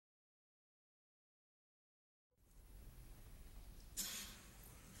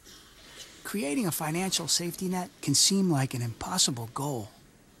Creating a financial safety net can seem like an impossible goal.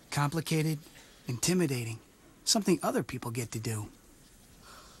 Complicated, intimidating, something other people get to do.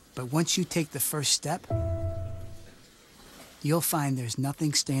 But once you take the first step, you'll find there's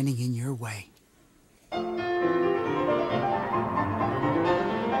nothing standing in your way.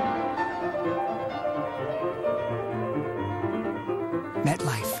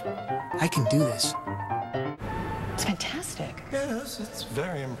 MetLife. I can do this. It's fantastic. Yes, it's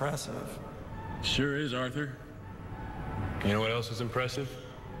very impressive. Sure is, Arthur. You know what else is impressive?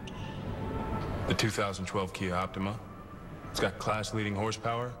 The 2012 Kia Optima. It's got class-leading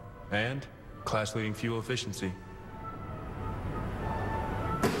horsepower and class-leading fuel efficiency.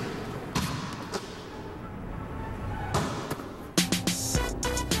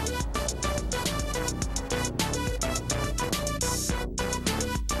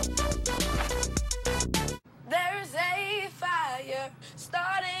 There's a fire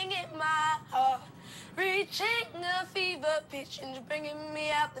starting in my heart, reaching a fever pitch and bringing me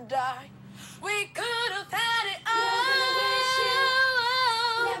out the dark. We could have had it all.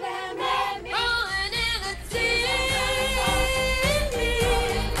 Never had me. Rolling in the deep.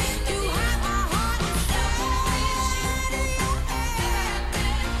 You have my heart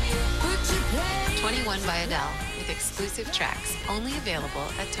inside. 21 by Adele, with exclusive tracks, only available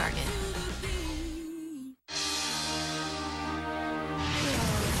at Target.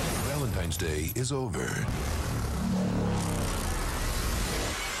 Valentine's Day is over.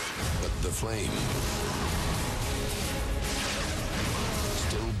 But the flame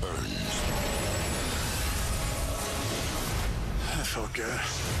still burns. That felt good.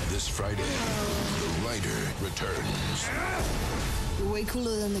 This Friday, the writer returns. You're way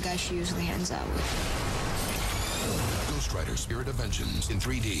cooler than the guy she usually hangs out with. Ghost Rider Spirit of Vengeance in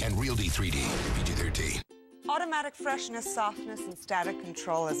 3D and Real D 3D. PG-13. Automatic freshness, softness, and static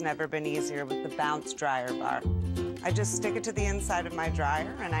control has never been easier with the Bounce dryer bar. I just stick it to the inside of my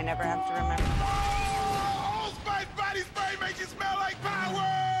dryer, and I never have to remember. Oh, Old Spice body spray makes you smell like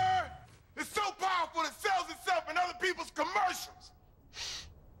power! It's so powerful it sells itself in other people's commercials.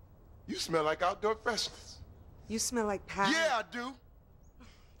 You smell like outdoor freshness. You smell like power. Yeah, I do.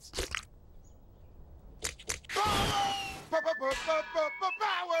 Power!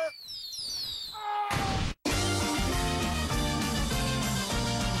 Power!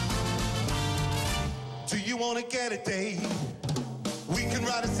 Do you want to get a date? We can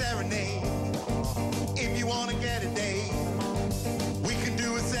write a serenade. If you want to get a date, we can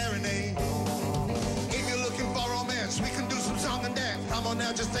do a serenade. If you're looking for romance, we can do some song and dance. Come on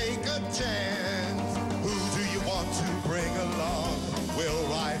now, just take a chance. Who do you want to bring along? We'll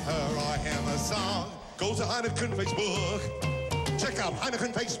write her or him a song. Go to Heineken Facebook. Check out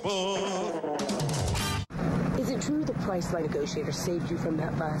Heineken Facebook. Is it true the Priceline negotiator saved you from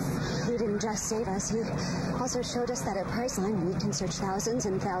that bus? He didn't just save us, he also showed us that at Priceline we can search thousands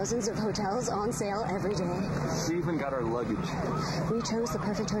and thousands of hotels on sale every day. We even got our luggage. We chose the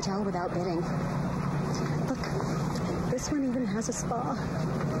perfect hotel without bidding. Look, this one even has a spa.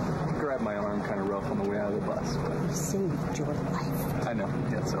 I grabbed my arm kind of rough on the way out of the bus. You saved your life. I know,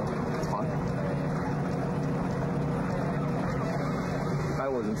 yeah, so it's fine. I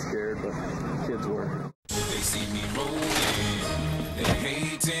wasn't scared, but kids were. They see me rolling, they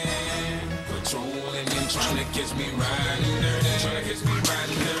hating, patrolling and trying to catch me riding dirty, trying to catch me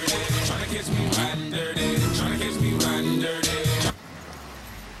riding dirty, trying to catch me riding dirty, trying to catch me riding dirty.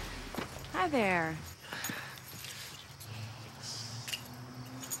 Hi there.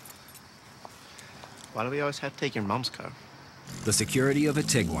 Why do we always have to take your mom's car? The security of a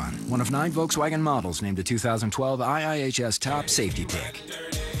Tiguan, one of 9 Volkswagen models named a 2012 IIHS Top Safety Pick.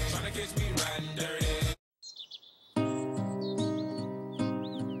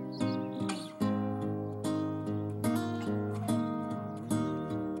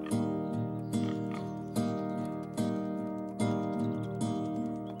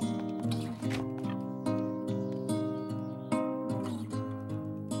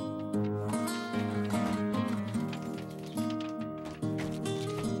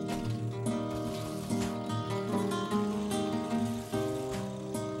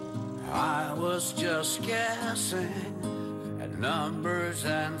 Just guessing at numbers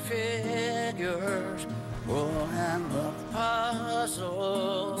and figures, pulling the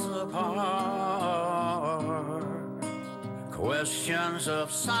puzzles apart. Questions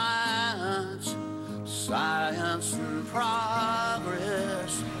of science, science and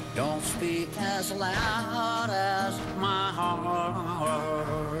progress don't speak as loud as my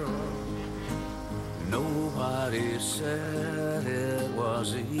heart. Nobody said it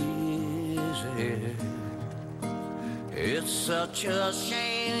was easy. It's It's such a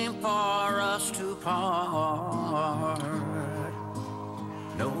shame for us to part.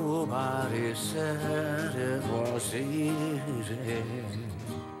 Nobody said it was easy.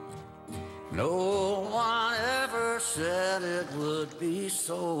 No one ever said it would be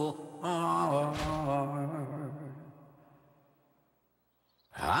so hard.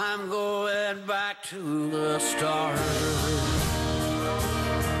 I'm going back to the start.